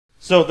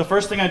So the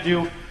first thing I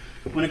do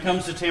when it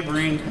comes to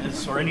tambourine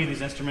or any of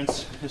these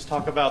instruments is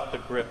talk about the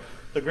grip.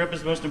 The grip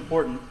is most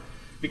important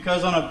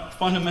because on a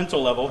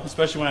fundamental level,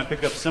 especially when I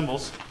pick up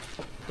cymbals,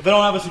 if they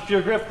don't have a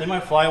secure grip, they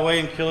might fly away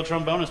and kill a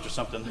trombonist or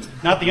something.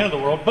 Not the end of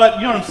the world, but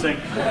you know what I'm saying.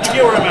 You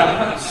get where I'm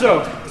at.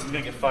 So, I'm going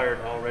to get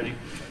fired already.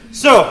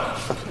 So,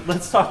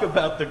 let's talk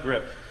about the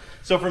grip.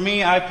 So for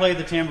me, I play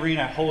the tambourine,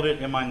 I hold it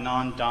in my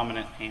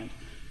non-dominant hand,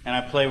 and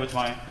I play with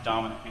my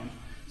dominant hand.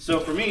 So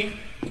for me,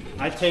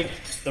 I take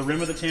the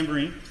rim of the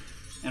tambourine,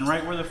 and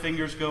right where the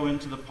fingers go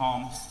into the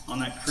palm, on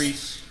that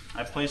crease,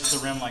 I place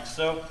the rim like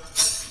so,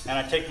 and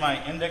I take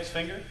my index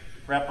finger,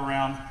 wrap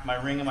around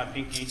my ring and my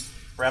pinky,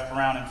 wrap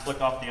around and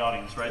flick off the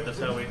audience, right? That's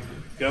how we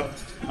go.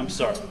 I'm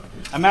sorry.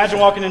 Imagine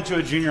walking into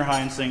a junior high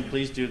and saying,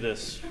 please do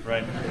this,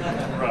 right?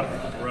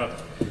 Rough,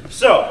 rough.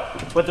 So,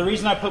 but the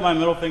reason I put my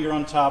middle finger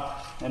on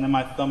top and then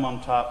my thumb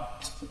on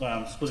top,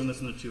 splitting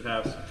this into two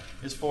halves,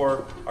 is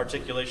for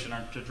articulation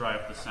or to dry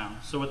up the sound.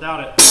 So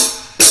without it,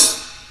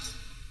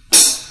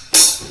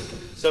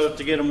 so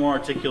to get a more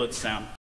articulate sound.